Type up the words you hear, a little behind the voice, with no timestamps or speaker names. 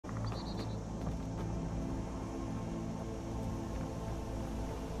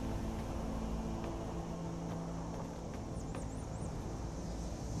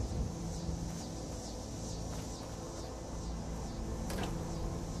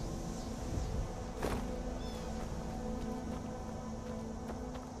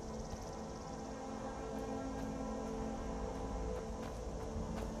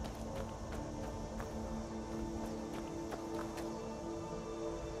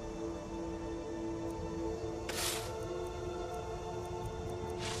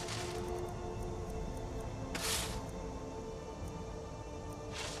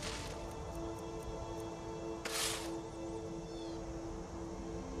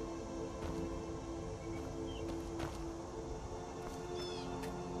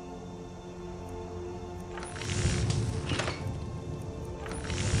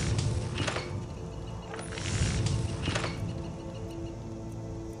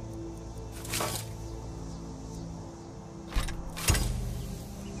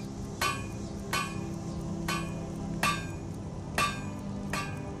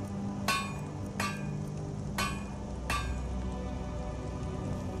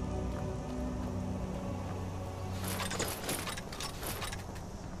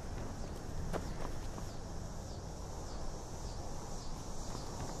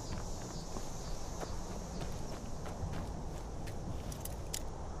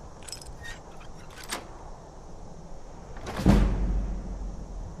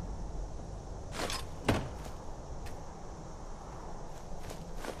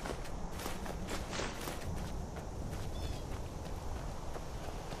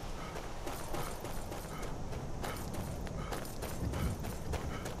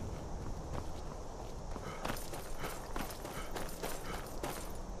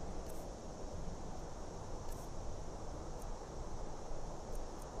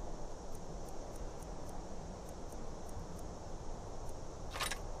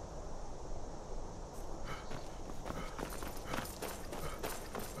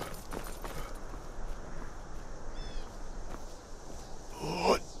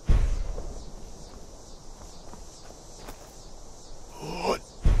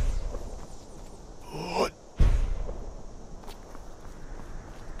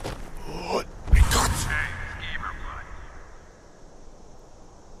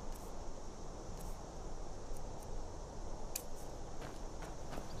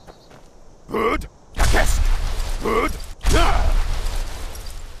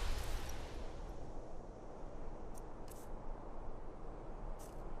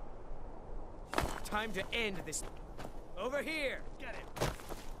Time to end this. Over here! Get it!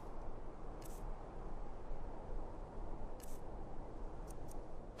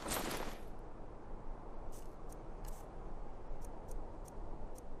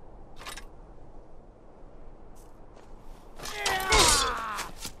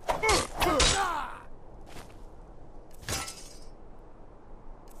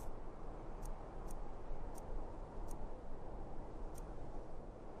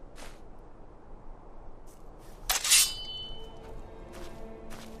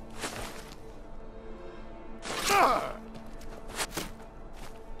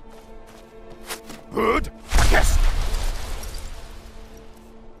 Good. Yes.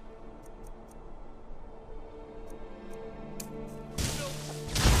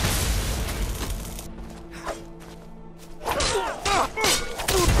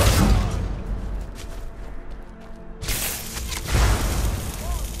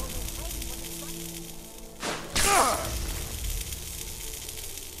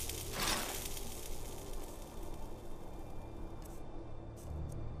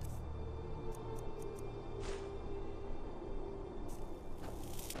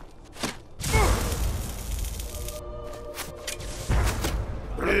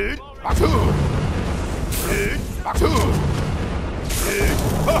 Read, back two. Read, back two. Read,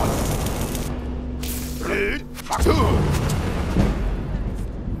 read, back two.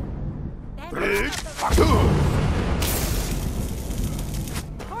 Read, back two.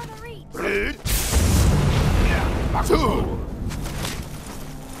 Read, yeah, back two.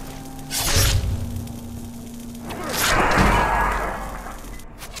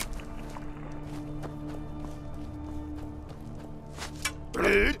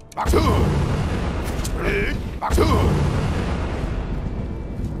 Read, back two. Read, back two.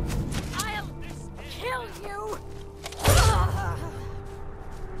 I'll kill you!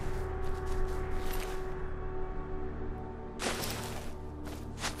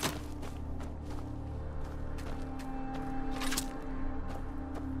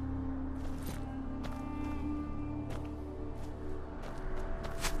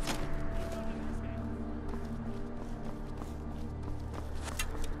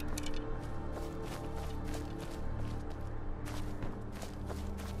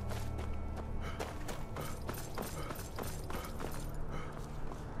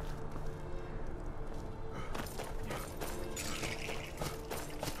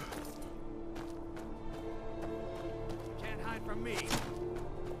 Can't hide from me.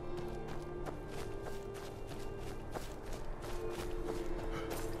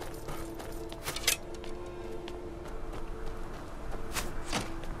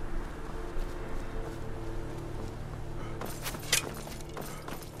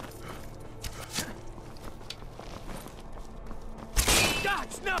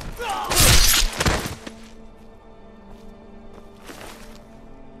 Dodge! No!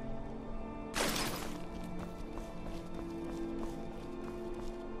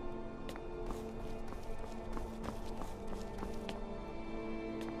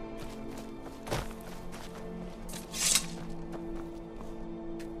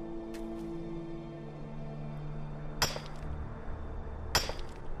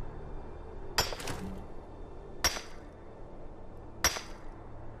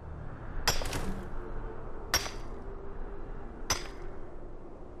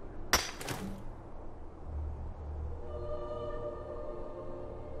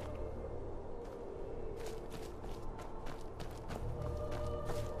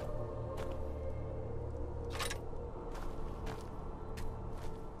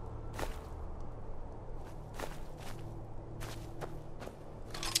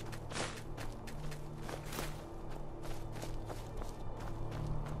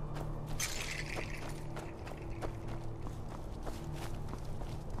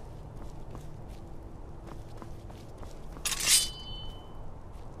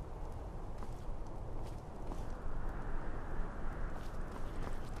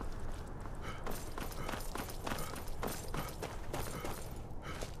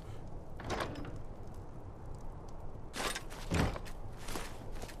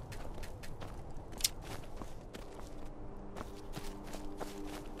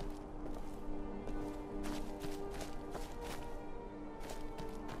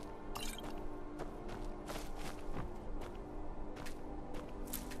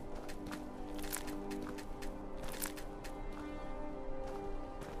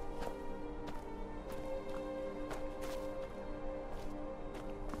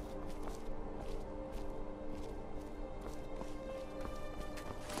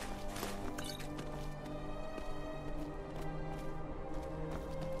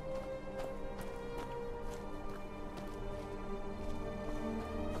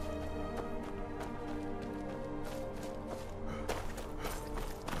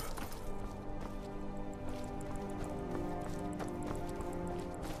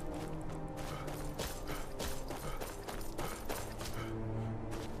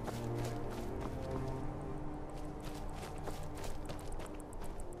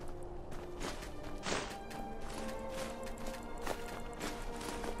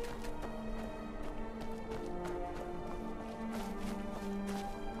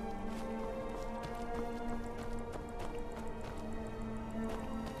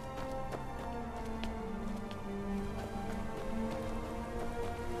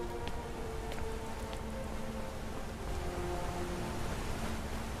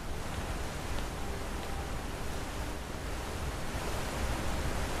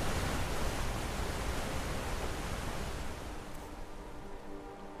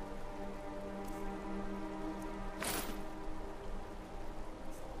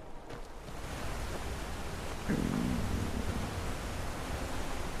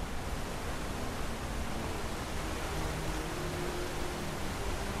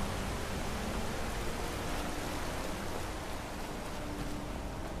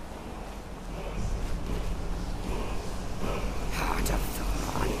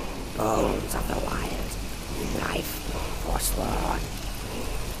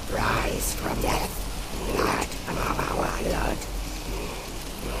 from death, blood from our blood.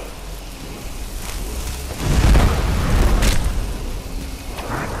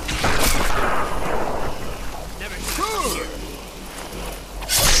 Never should have come here.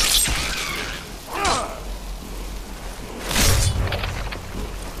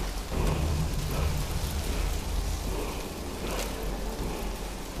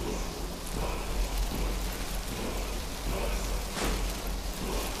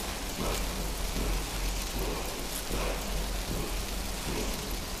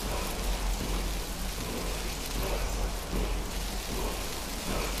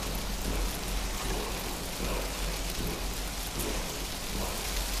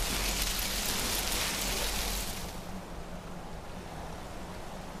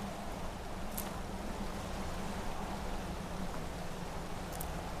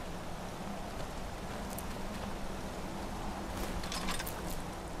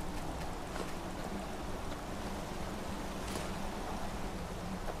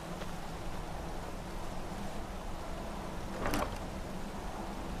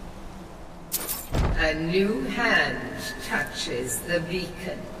 A new hand touches the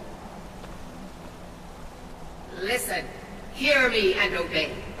beacon. Listen, hear me and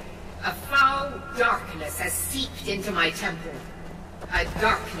obey. A foul darkness has seeped into my temple. A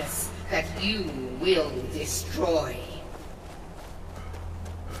darkness that you will destroy.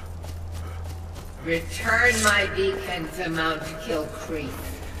 Return my beacon to Mount Kilcreath.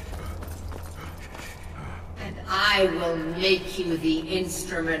 And I will make you the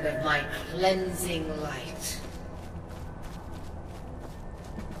instrument of my cleansing light.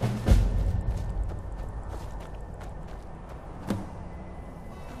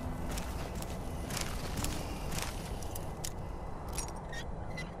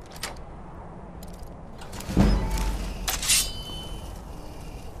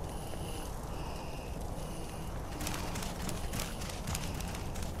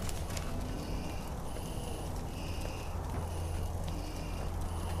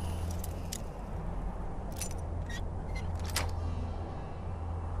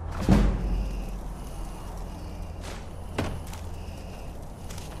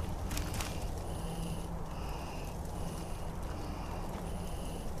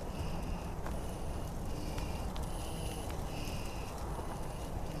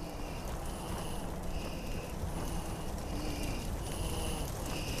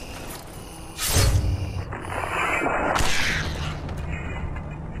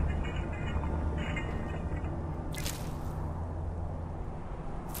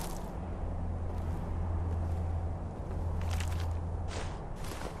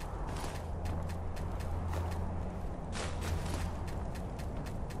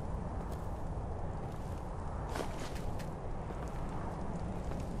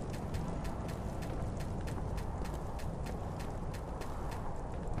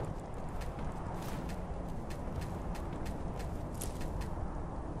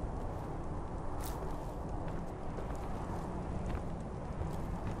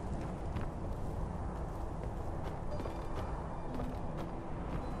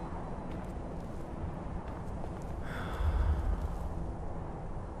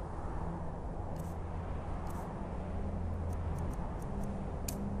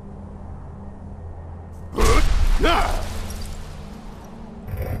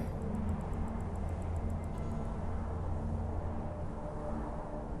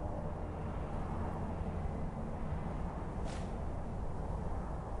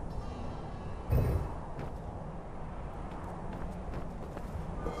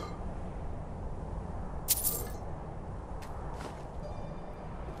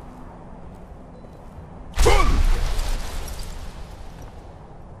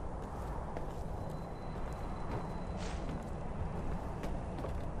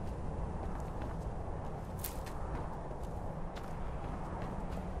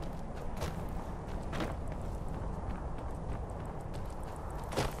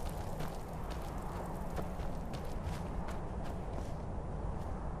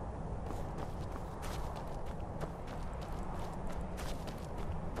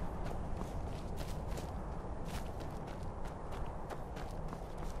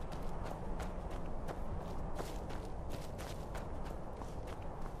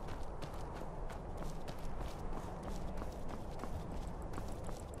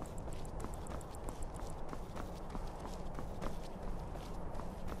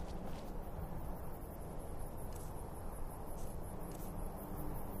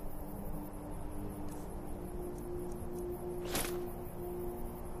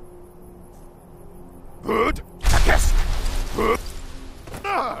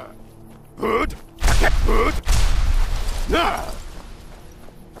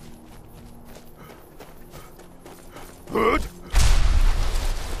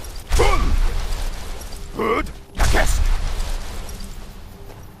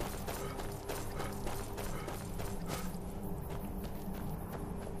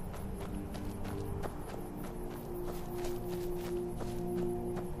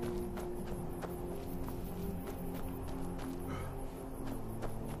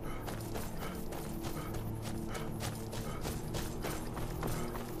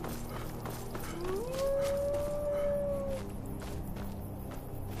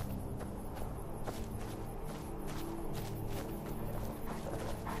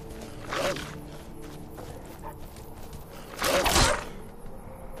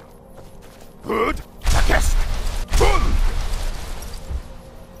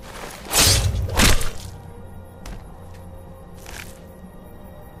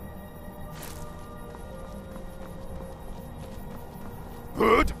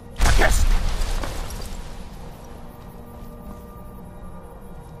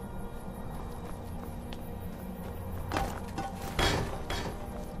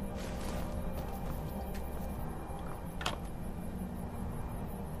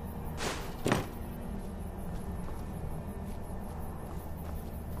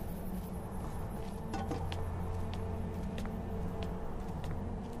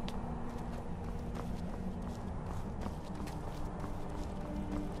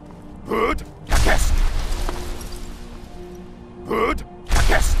 Hood, Takest. Hood,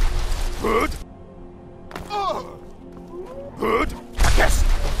 Takest. Hood. Hood, Takest.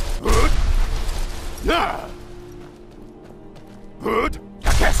 Hood. Nah. Hood,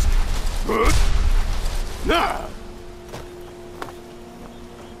 Takest. Hood. Nah.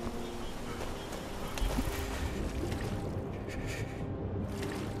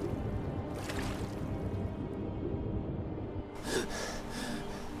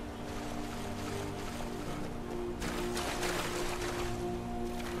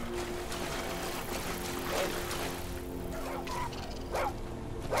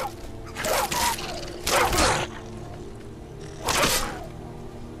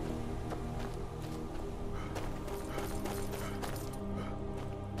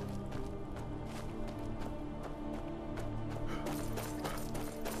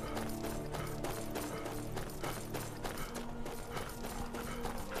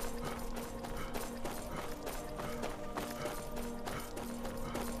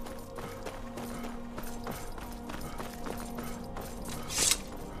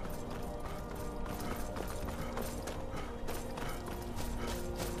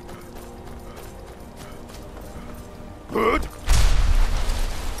 Hood.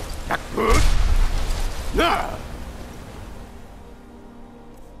 Back hood. Nah.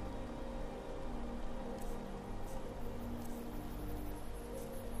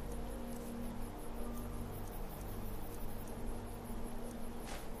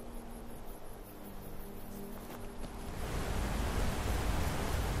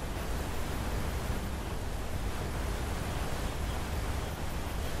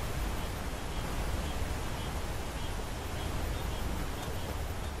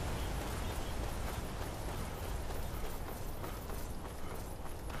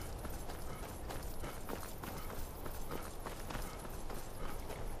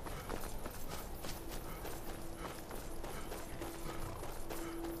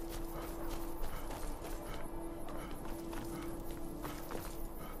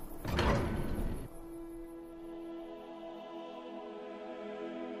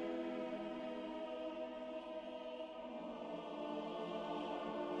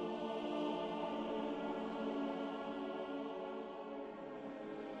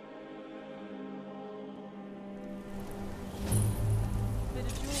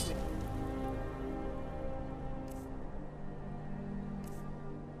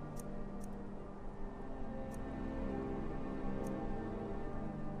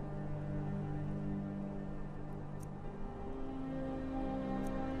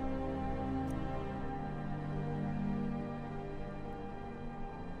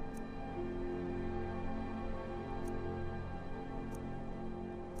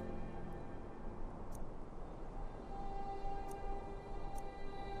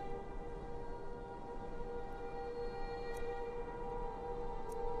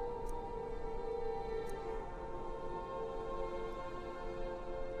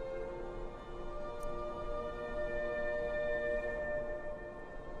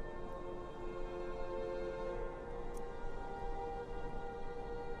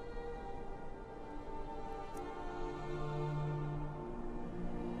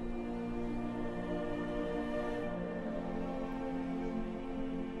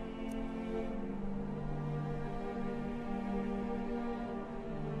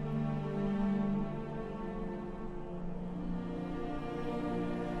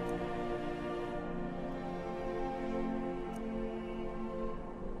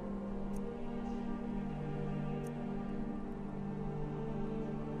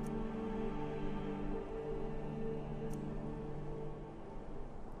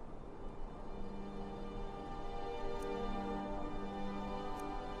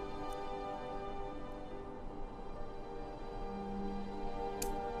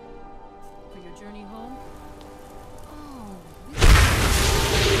 Journey home? Oh,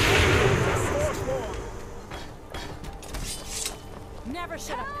 never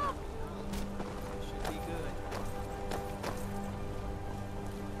should have come. Should be good.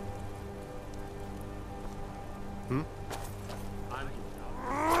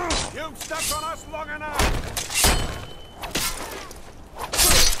 You've stuck on us long enough!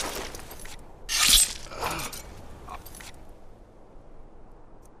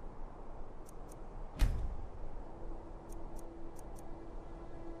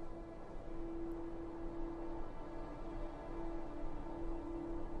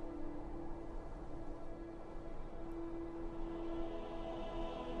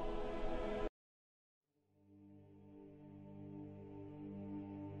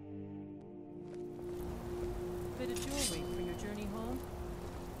 Bit of jewelry for your journey home?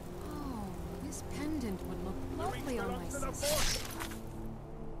 Oh, This pendant would look lovely on my sister.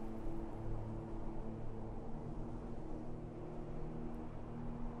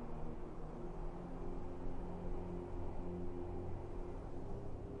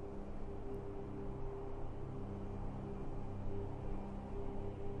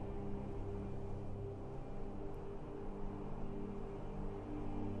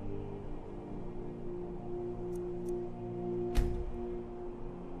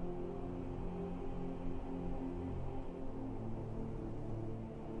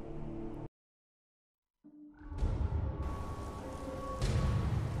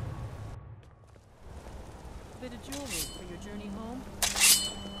 Bit of jewelry for your journey home?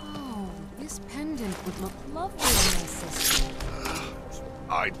 Oh, this pendant would look lovely on my sister.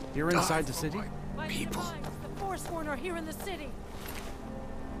 You're inside the city? People. The Forsworn are here in the city.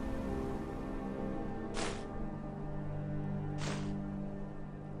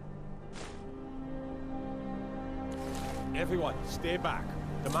 Everyone, stay back.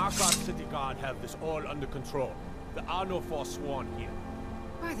 The Markarth City Guard have this all under control. There are no Forsworn here.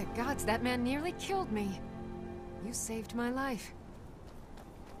 By the gods, that man nearly killed me. You saved my life.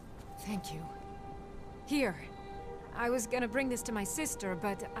 Thank you. Here. I was gonna bring this to my sister,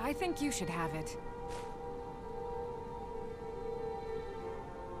 but I think you should have it.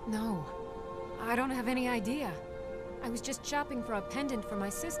 No. I don't have any idea. I was just shopping for a pendant for my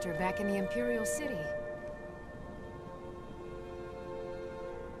sister back in the Imperial City.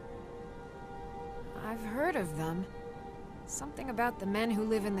 I've heard of them. Something about the men who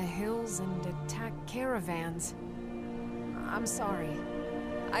live in the hills and attack caravans. I'm sorry.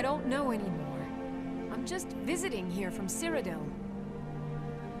 I don't know anymore. I'm just visiting here from Cyrodiil.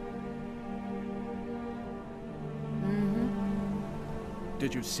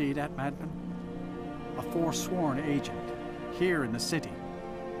 Did you see that, madman? A Forsworn agent, here in the city.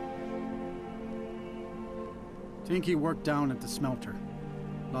 Think he worked down at the smelter.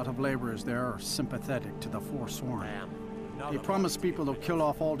 A lot of laborers there are sympathetic to the Forsworn. They promise people they'll kill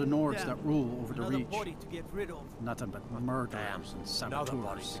off all the Nords that rule over the Reach. Body to get rid of. Nothing but murderers and Another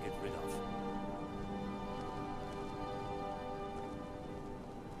body saboteurs. to get rid of.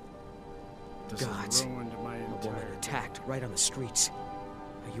 This Gods. has ruined my A woman entire... attacked right on the streets.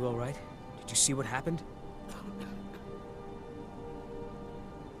 Are you all right? Did you see what happened?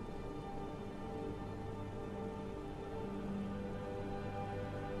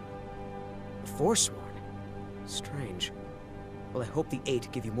 The Forsworn? Strange. Well, I hope the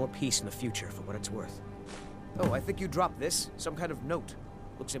Eight give you more peace in the future for what it's worth. Oh, I think you dropped this. Some kind of note.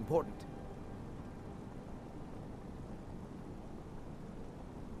 Looks important.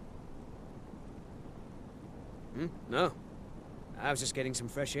 No. I was just getting some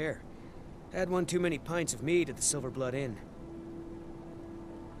fresh air. Had one too many pints of mead at the Silver Blood Inn.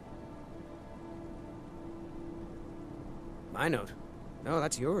 My note? No,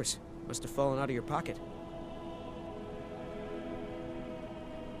 that's yours. Must have fallen out of your pocket.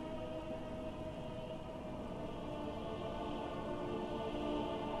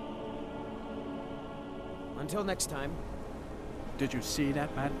 Until next time. Did you see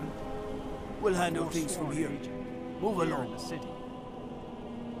that, madman? We'll handle things from Forsworn here. agent, Move here in along. the city.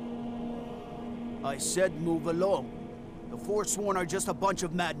 I said move along. The Forsworn are just a bunch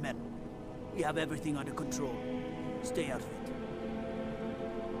of madmen. We have everything under control. Stay out of it.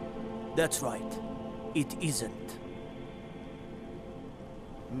 That's right. It isn't.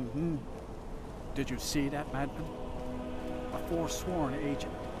 Did you see that, madman? A Forsworn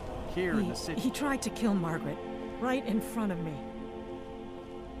agent, here in the city. He tried to kill Margaret, right in front of me.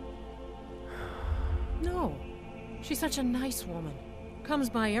 No. She's such a nice woman. Comes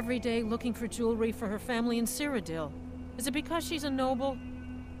by every day looking for jewelry for her family in Cyrodiil. Is it because she's a noble?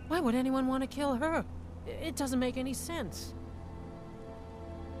 Why would anyone want to kill her? It doesn't make any sense.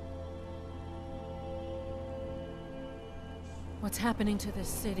 What's happening to this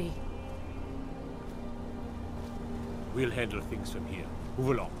city? We'll handle things from here. Move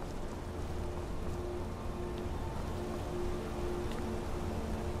along.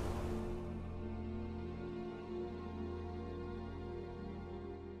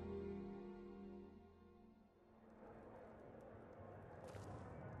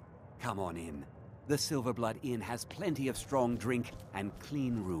 Come on in. The Silverblood Inn has plenty of strong drink and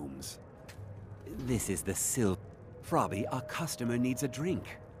clean rooms. This is the Frobby, our customer needs a drink.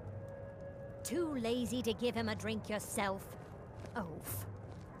 Too lazy to give him a drink yourself? Oaf.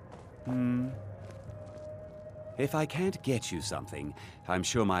 If I can't get you something, I'm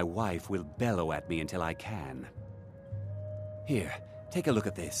sure my wife will bellow at me until I can. Here, take a look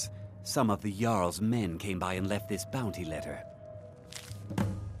at this. Some of the Jarl's men came by and left this bounty letter.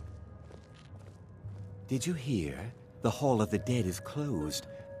 Did you hear? The Hall of the Dead is closed.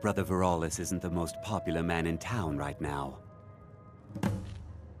 Brother Veralis isn't the most popular man in town right now.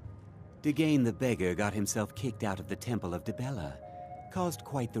 Degane the Beggar got himself kicked out of the Temple of Dibella. Caused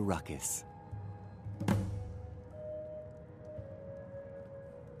quite the ruckus.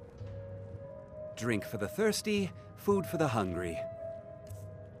 Drink for the thirsty, food for the hungry.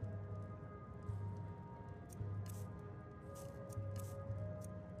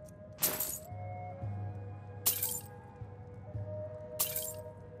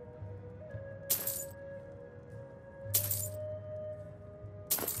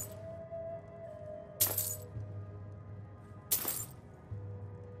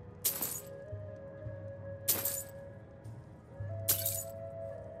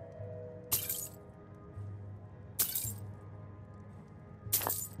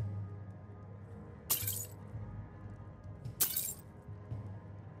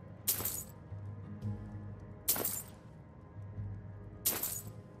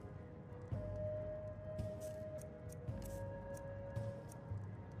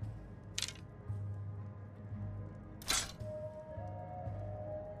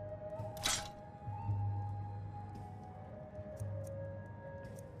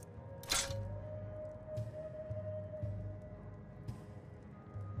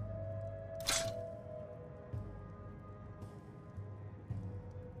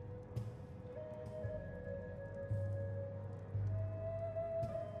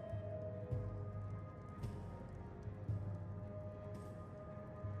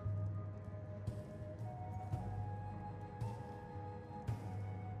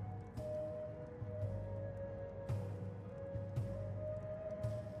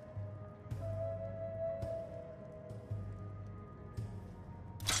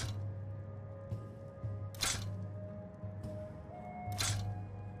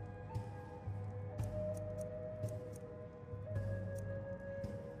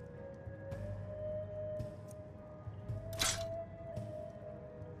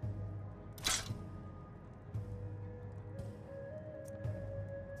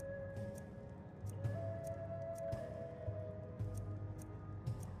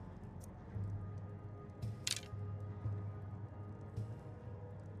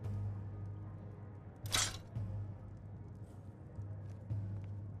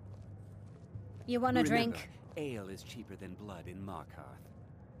 You want a Remember, drink? Ale is cheaper than blood in Markarth.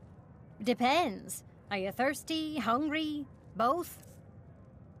 Depends. Are you thirsty, hungry, both?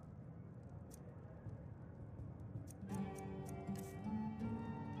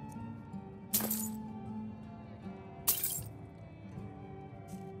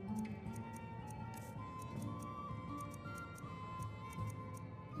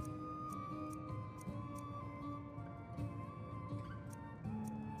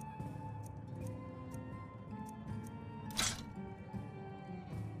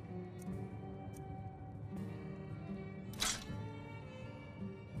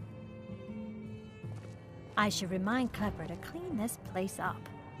 I should remind Klepper to clean this place up.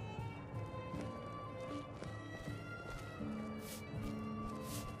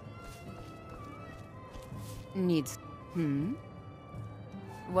 Needs...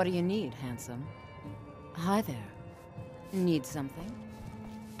 What do you need, handsome? Hi there. Need something?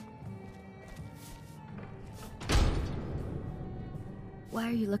 Why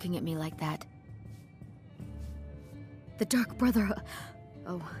are you looking at me like that? The Dark Brother...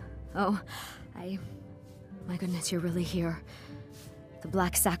 My goodness, you're really here. The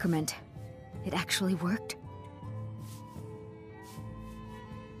Black Sacrament. It actually worked?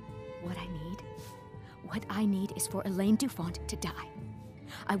 What I need is for Alain Dufont to die.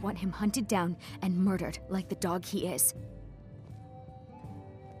 I want him hunted down and murdered like the dog he is.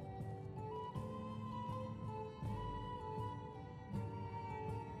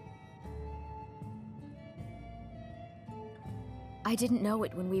 I didn't know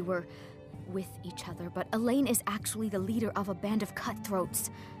it when we were with each other, but Alain is actually the leader of a band of cutthroats.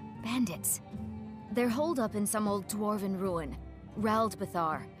 Bandits. They're holed up in some old dwarven ruin.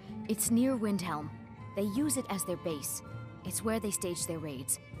 Raldbathar. It's near Windhelm. They use it as their base. It's where they stage their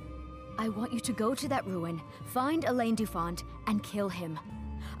raids. I want you to go to that ruin, find Alain Dufont, and kill him.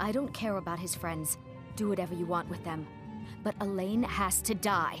 I don't care about his friends. Do whatever you want with them. But Alain has to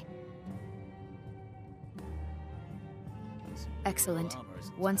die. Excellent.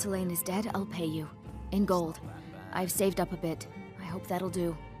 Once Alain is dead, I'll pay you. In gold. I've saved up a bit. I hope that'll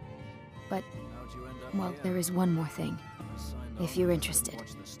do. But, well, there is one more thing. If you're interested.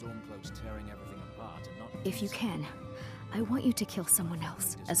 If you can, I want you to kill someone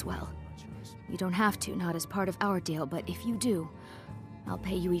else as well. You don't have to, not as part of our deal, but if you do, I'll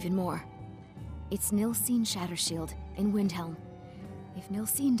pay you even more. It's Nilsine Shattershield in Windhelm. If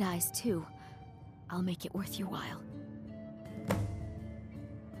Nilsine dies too, I'll make it worth your while.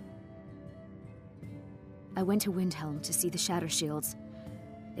 I went to Windhelm to see the Shattershields.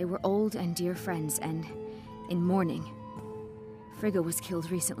 They were old and dear friends, and in mourning. Frigga was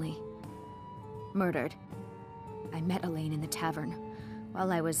killed recently. Murdered. I met Elaine in the tavern, while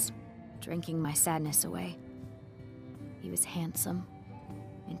I was drinking my sadness away. He was handsome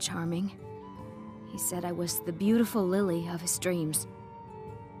and charming. He said I was the beautiful lily of his dreams.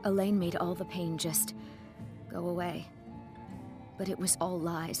 Elaine made all the pain just go away. But it was all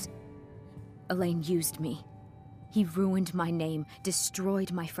lies. Elaine used me. He ruined my name,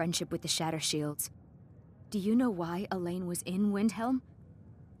 destroyed my friendship with the Shattershields. Do you know why Elaine was in Windhelm?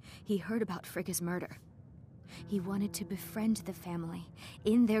 He heard about Frigga's murder. He wanted to befriend the family,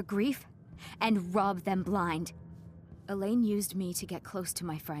 in their grief, and rob them blind. Elaine used me to get close to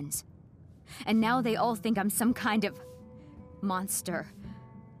my friends. And now they all think I'm some kind of monster.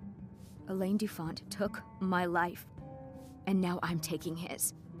 Elaine Dufont took my life, and now I'm taking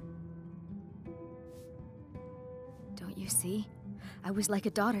his. Don't you see? I was like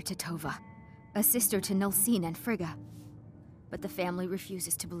a daughter to Tova, a sister to Nilsine and Frigga. But the family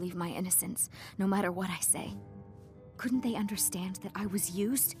refuses to believe my innocence, no matter what I say. Couldn't they understand that I was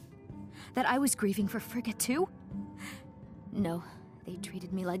used? That I was grieving for Frigga too? No, they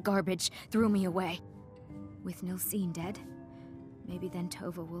treated me like garbage, threw me away. With Nilsine dead, maybe then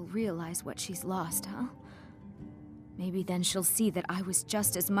Tova will realize what she's lost, huh? Maybe then she'll see that I was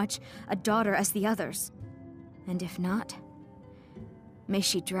just as much a daughter as the others. And if not, may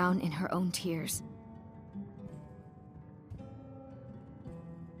she drown in her own tears.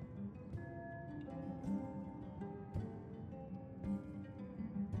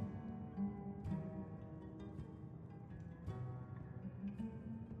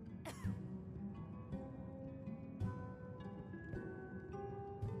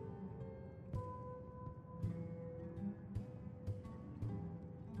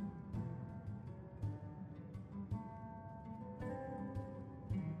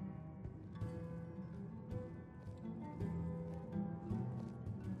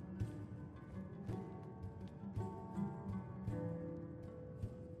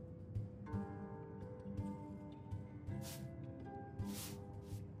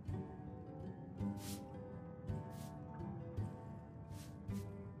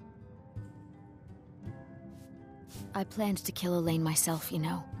 I planned to kill Elaine myself, you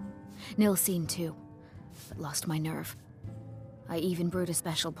know. Nilsine too, but lost my nerve. I even brewed a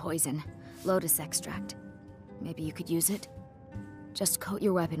special poison, lotus extract. Maybe you could use it? Just coat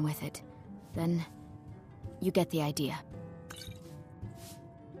your weapon with it. Then, you get the idea.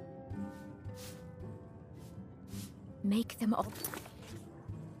 Make them all...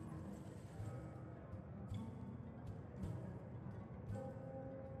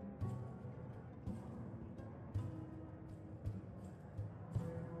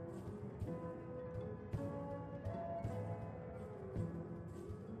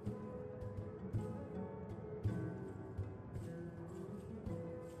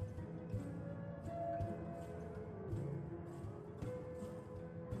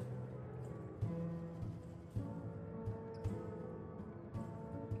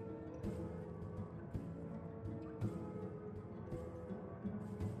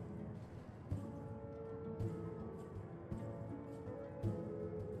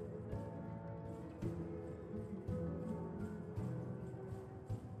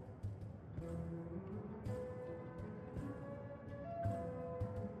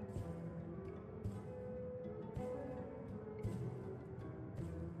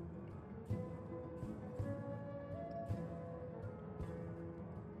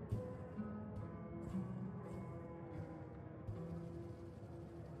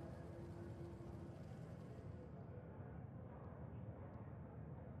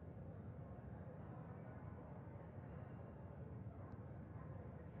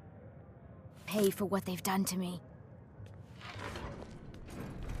 pay for what they've done to me.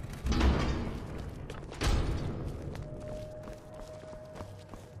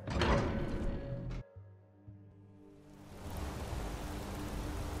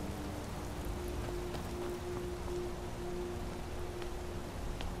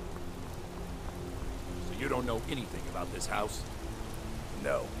 So you don't know anything about this house?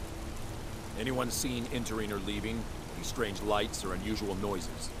 No. Anyone seen entering or leaving? Any strange lights or unusual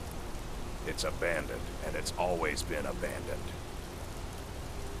noises? It's abandoned, and it's always been abandoned.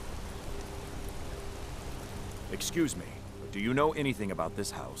 Excuse me, but do you know anything about this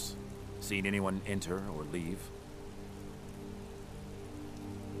house? Seen anyone enter or leave?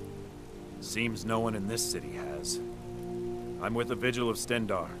 Seems no one in this city has. I'm with the Vigil of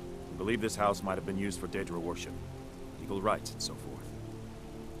Stendarr. I believe this house might have been used for Daedra worship, legal rites, and so forth.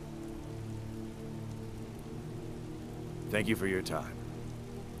 Thank you for your time.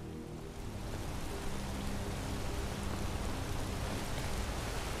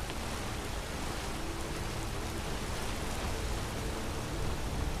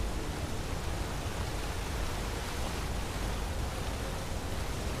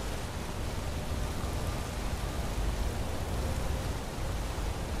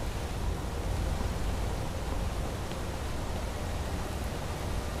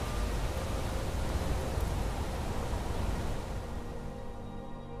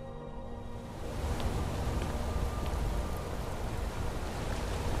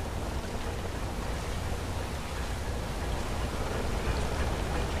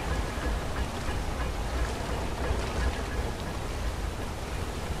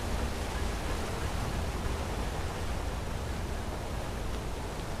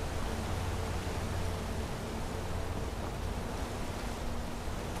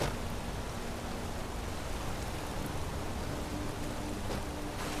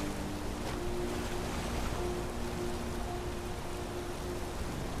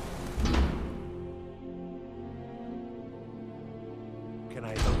 Can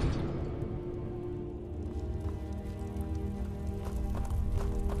I help you?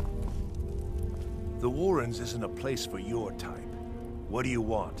 The Warrens isn't a place for your type. What do you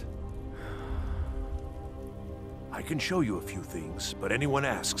want? I can show you a few things, but anyone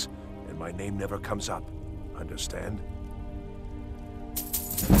asks, and my name never comes up. Understand?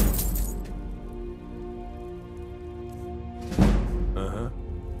 Uh-huh.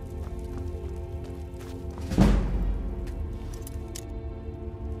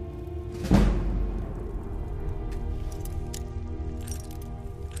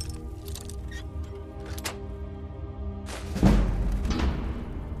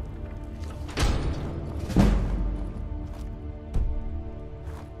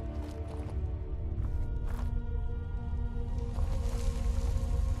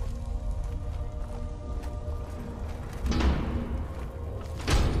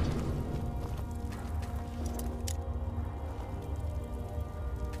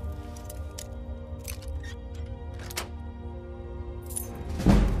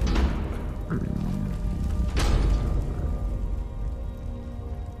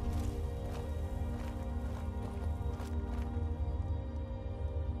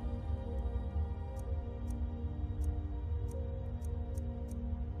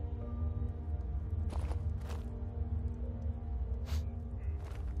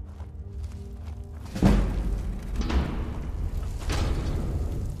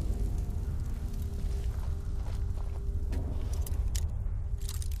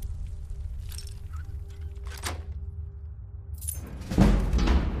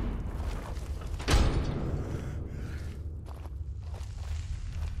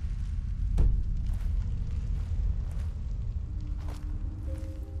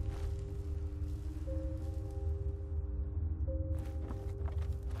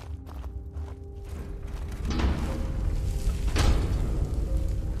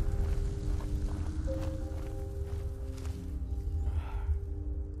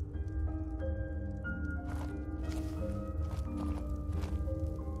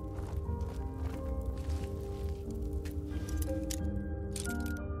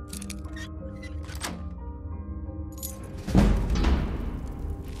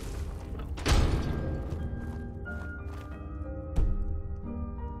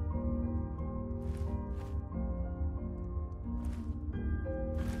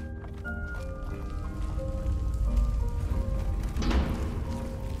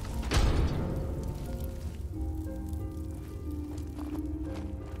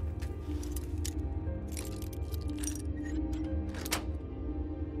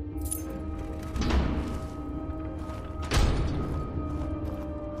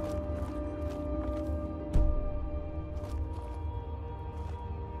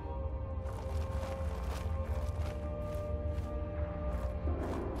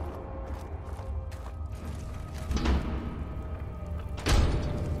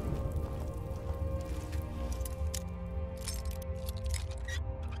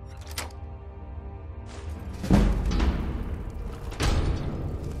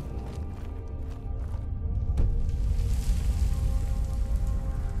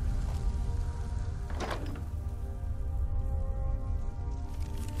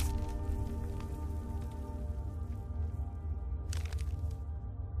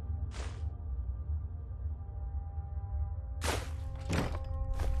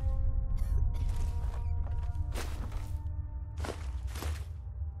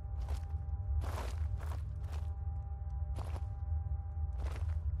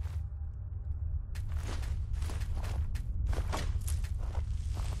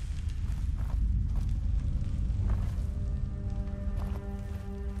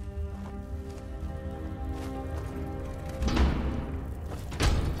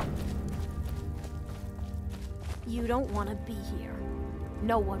 You don't want to be here.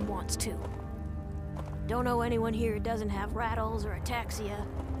 No one wants to. Don't know anyone here who doesn't have rattles or ataxia.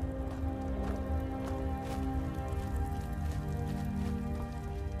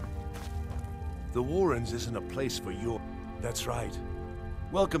 The Warrens isn't a place for your... That's right.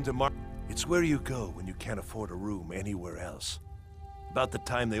 Welcome to It's where you go when you can't afford a room anywhere else. About the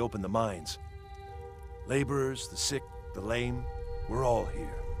time they open the mines. Laborers, the sick, the lame, we're all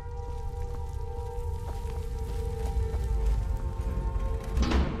here.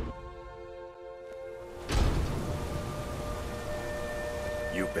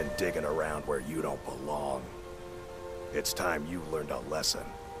 You've been digging around where you don't belong. It's time you learned a lesson.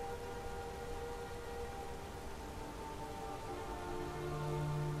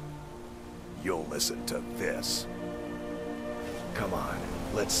 You'll listen to this. Come on,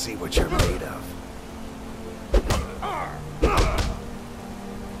 let's see what you're made of.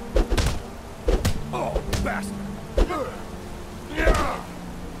 Oh, bastard!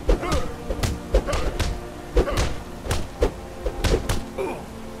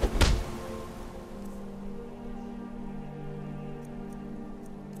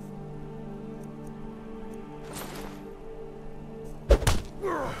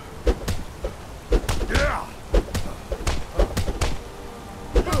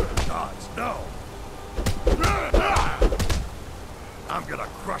 Gods, no! I'm gonna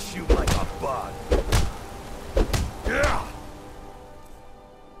crush you like a bug. Yeah!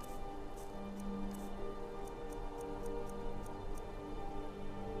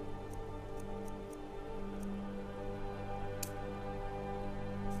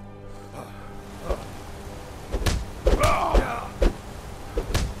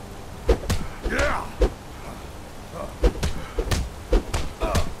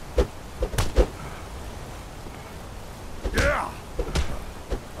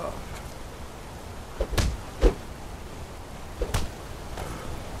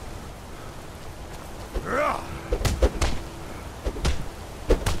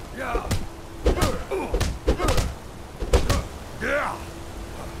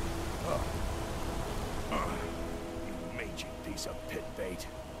 You mangy piece of pit bait.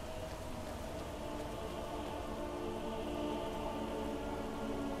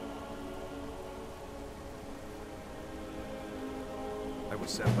 I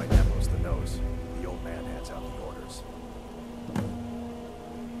was sent by Nepos the Nose. The old man hands out the orders.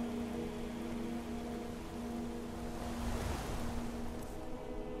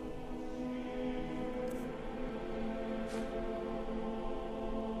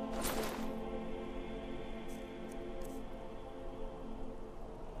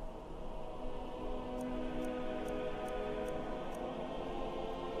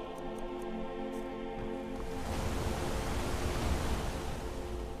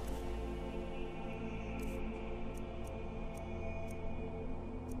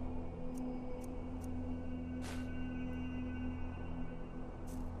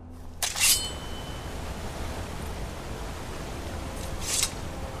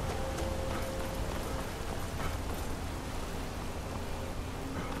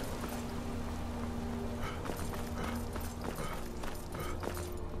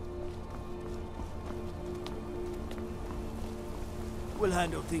 We'll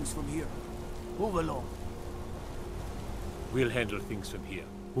handle things from here. Move along. We'll handle things from here.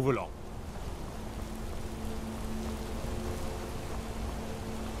 Move along.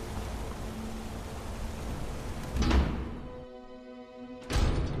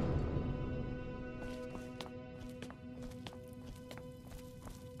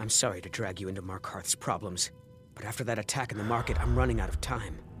 I'm sorry to drag you into Markarth's problems, but after that attack in the market, I'm running out of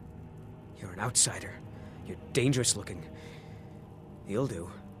time. You're an outsider. You're dangerous looking. You'll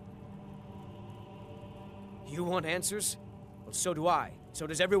do. You want answers? Well, so do I. So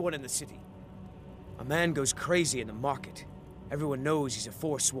does everyone in the city. A man goes crazy in the market. Everyone knows he's a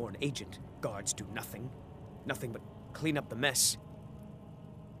forsworn agent. Guards do nothing. Nothing but clean up the mess.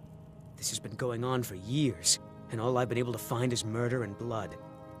 This has been going on for years, and all I've been able to find is murder and blood.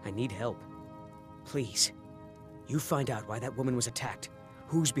 I need help. Please, you find out why that woman was attacked,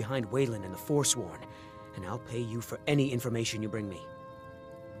 who's behind Waylon and the Forsworn, and I'll pay you for any information you bring me.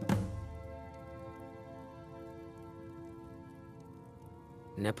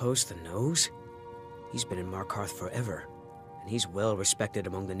 Nepos the Nose? He's been in Markarth forever, and he's well respected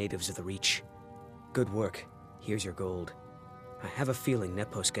among the natives of the Reach. Good work. Here's your gold. I have a feeling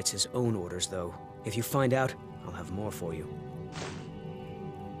Nepos gets his own orders, though. If you find out, I'll have more for you.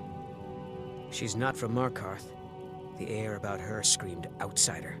 She's not from Markarth. The air about her screamed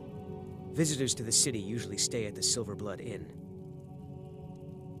outsider. Visitors to the city usually stay at the Silverblood Inn.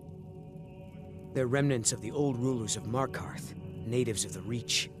 They're remnants of the old rulers of Markarth, natives of the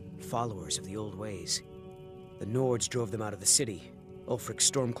Reach, followers of the old ways. The Nords drove them out of the city, Ulfric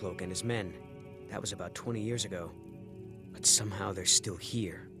Stormcloak and his men. That was about 20 years ago. But somehow they're still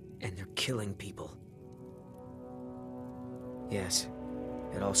here, and they're killing people. Yes,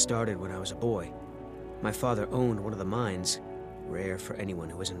 it all started when I was a boy. My father owned one of the mines, rare for anyone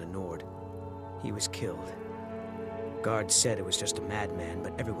who isn't a Nord. He was killed. Guards said it was just a madman,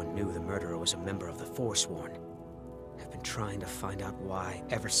 but everyone knew the murderer was a member of the Forsworn. I've been trying to find out why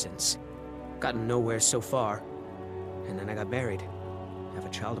ever since. Gotten nowhere so far, and then I got married. Have a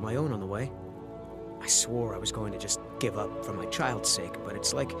child of my own on the way. I swore I was going to just give up for my child's sake, but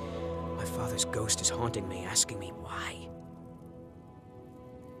it's like my father's ghost is haunting me, asking me why.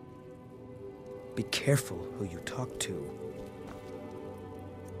 Be careful who you talk to.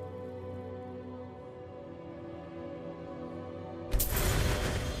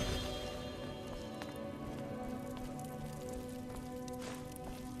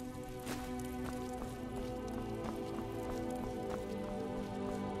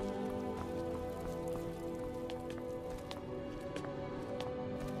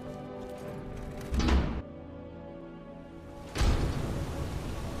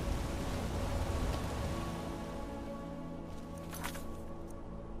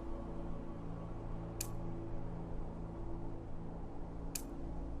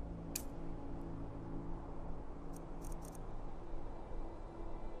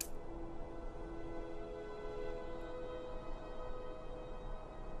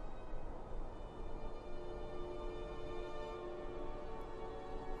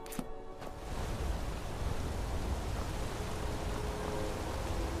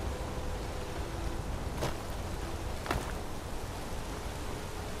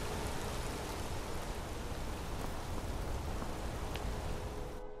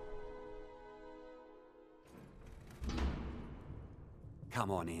 Come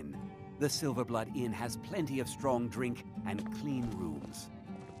on in. The Silverblood Inn has plenty of strong drink and clean rooms.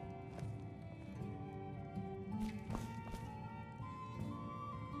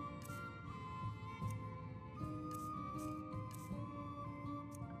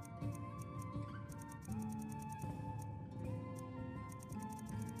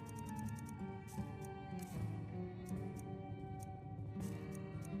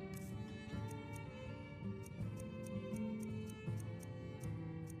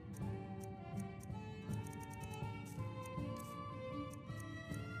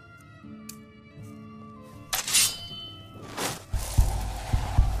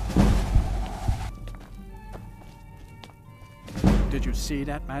 Did you see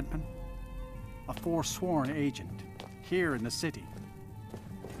that, madman? A Forsworn agent, here in the city.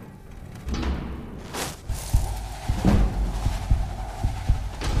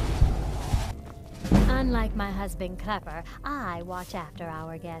 Unlike my husband Clapper, I watch after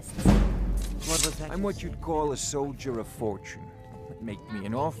our guests. What was that? I'm what you'd call a soldier of fortune. Make me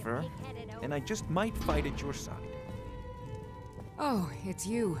an offer, and I just might fight at your side. Oh, it's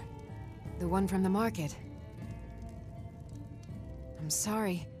you. The one from the market. I'm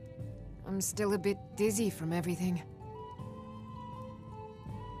sorry. I'm still a bit dizzy from everything.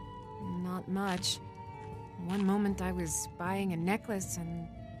 Not much. One moment I was buying a necklace, and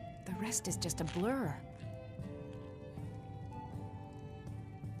the rest is just a blur.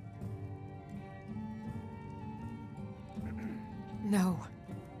 No.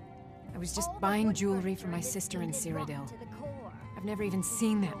 I was just buying jewelry for my sister in Cyrodiil. I've never even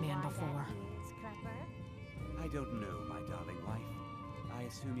seen that man before. I don't know, my darling wife. I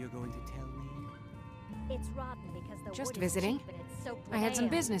assume you're going to tell me? It's rotten because the Just wood visiting. is cheap and it's soaked I with had some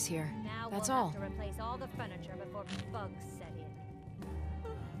ale. business here. Now That's we'll all. have to replace all the furniture before bugs set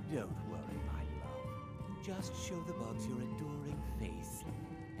in. Don't worry, my love. Just show the bugs your adoring face,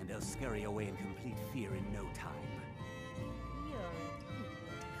 and they'll scurry away in complete fear in no time.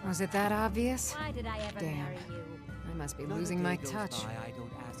 Was it that obvious? Why did I ever Damn. marry you? I must be Not a losing day my goes touch. by I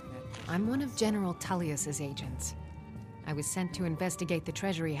don't ask that question. I'm one of General Tullius's agents. I was sent to investigate the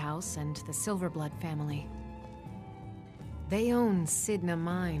Treasury House and the Silverblood family. They own Sidna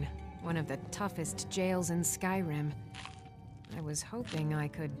Mine, one of the toughest jails in Skyrim. I was hoping I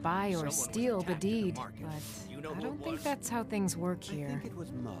could buy or steal the deed, but I don't think that's how things work here. It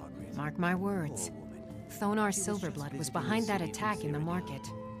was Margaret. Mark my words. Thonar Silverblood was behind that attack in the market.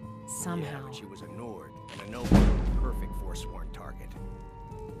 Somehow. Yeah, but she was a Nord, and a noble, perfect Forsworn target.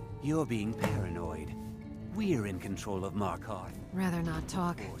 You're being paranoid. We're in control of Markarth. Rather not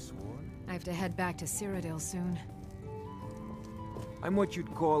talk. I have to head back to Cyrodiil soon. I'm what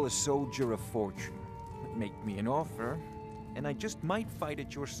you'd call a soldier of fortune. Make me an offer, and I just might fight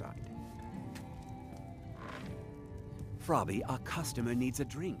at your side. Frobby, our customer needs a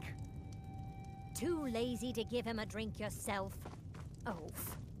drink. Too lazy to give him a drink yourself.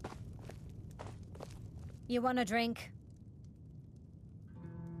 Oaf. You want a drink?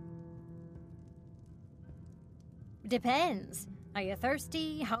 Depends. Are you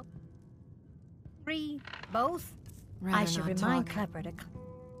thirsty, hungry, both? Rather I should not remind talk. Klepper to...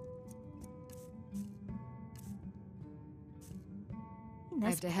 I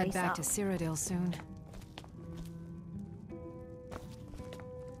have to head back to Cyrodiil soon.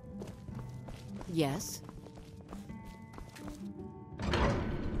 Yes?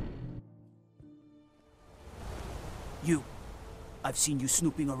 You. I've seen you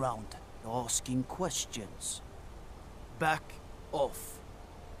snooping around, asking questions. Back off.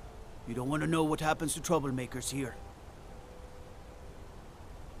 You don't want to know what happens to troublemakers here.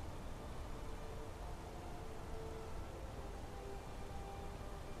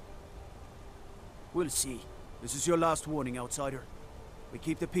 We'll see. This is your last warning, outsider. We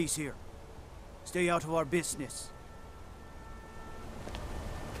keep the peace here. Stay out of our business.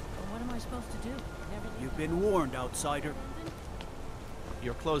 Well, what am I supposed to do? You've been warned, outsider.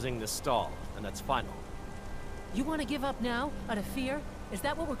 You're closing this stall, and that's final. You want to give up now, out of fear? Is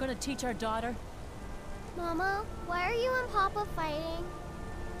that what we're going to teach our daughter? Mama, why are you and Papa fighting?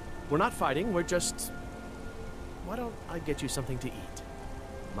 We're not fighting, we're just... Why don't I get you something to eat?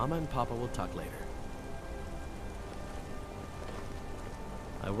 Mama and Papa will talk later.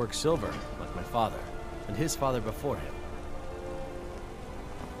 I work silver, like my father, and his father before him.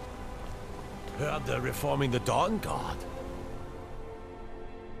 Heard they're reforming the Dawn Guard.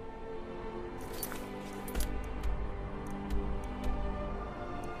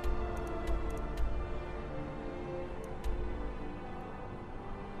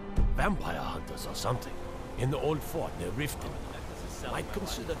 Vampire hunters or something. In the old fort near Riften. Might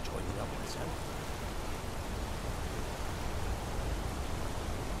consider joining up myself.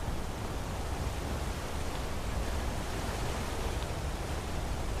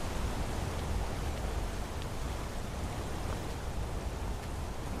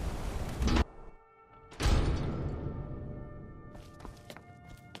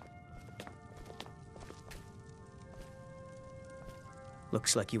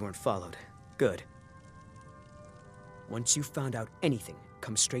 Looks like you weren't followed. Good. Once you've found out anything,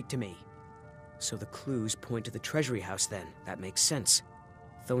 come straight to me. So the clues point to the Treasury House then. That makes sense.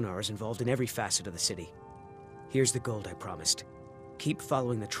 Thonar is involved in every facet of the city. Here's the gold I promised. Keep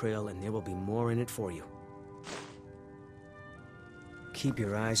following the trail and there will be more in it for you. Keep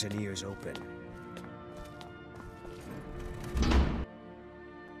your eyes and ears open.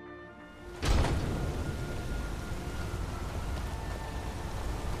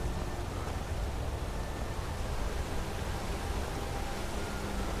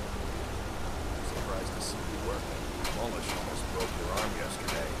 Surprised to see you working. Molish almost broke your arm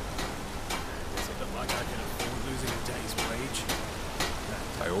yesterday. Doesn't look like I can afford losing a day's wage.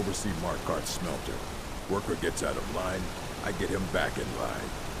 I oversee Markarth's smelter. Worker gets out of line, I get him back in line.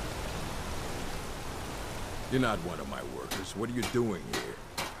 You're not one of my workers. What are you doing here?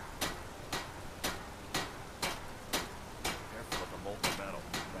 Careful of the molten metal.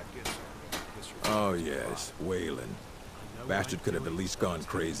 That gets you. Oh yes, Waylon. Bastard could have at least gone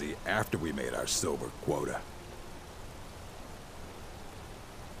crazy after we made our silver quota.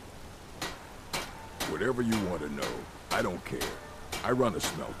 Whatever you want to know, I don't care. I run a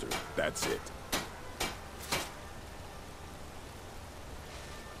smelter, that's it.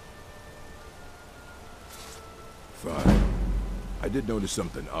 Fine. I did notice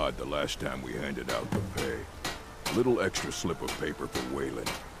something odd the last time we handed out the pay. Little extra slip of paper for Waylon.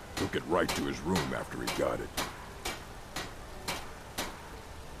 Took it right to his room after he got it.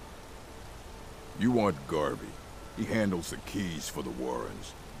 You want Garvey. He handles the keys for the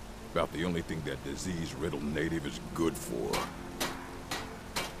Warrens. About the only thing that disease-riddled native is good for.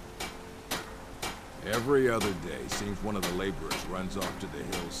 Every other day, seems one of the laborers runs off to the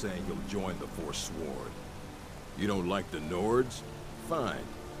hills saying he'll join the Forsworn. You don't like the Nords? Fine.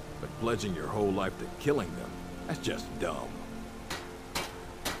 But pledging your whole life to killing them, that's just dumb.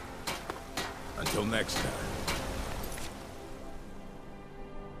 Until next time.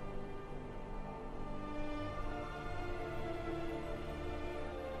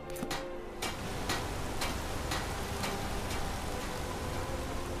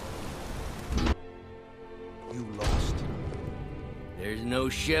 You lost. There's no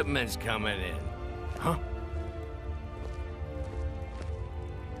shipments coming in. Huh?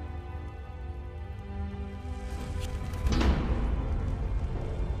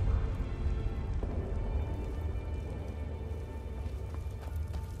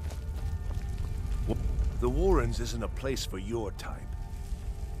 The Warrens isn't a place for your type.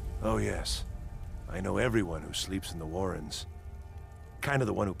 Oh yes, I know everyone who sleeps in the Warrens. Kind of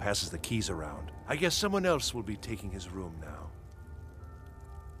the one who passes the keys around. I guess someone else will be taking his room now.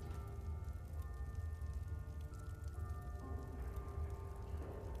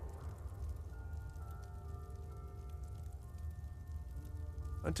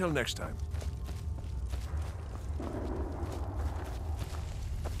 Until next time.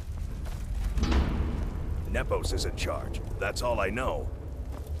 Nepos is in charge. That's all I know.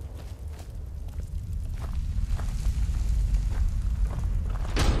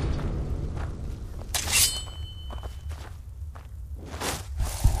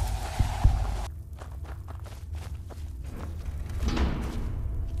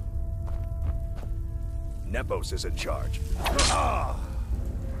 Nepos is in charge. Ah!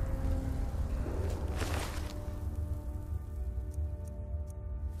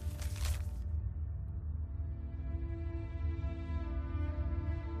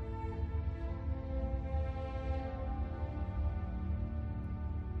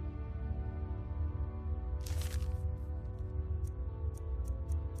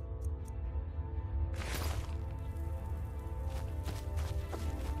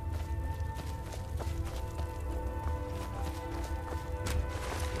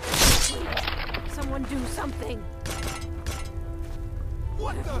 Someone do something!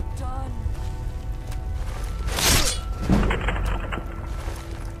 What have you done?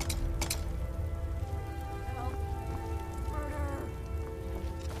 Help! Murder!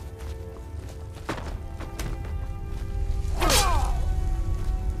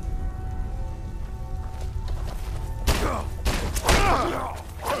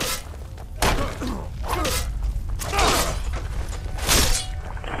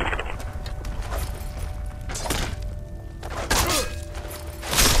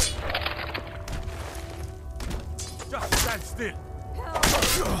 Stand still!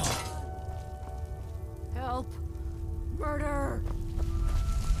 Help! Murder!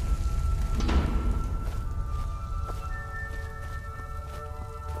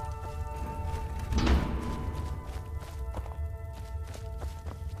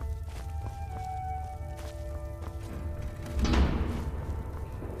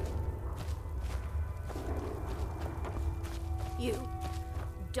 You.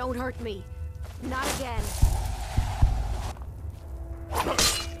 Don't hurt me. Not again.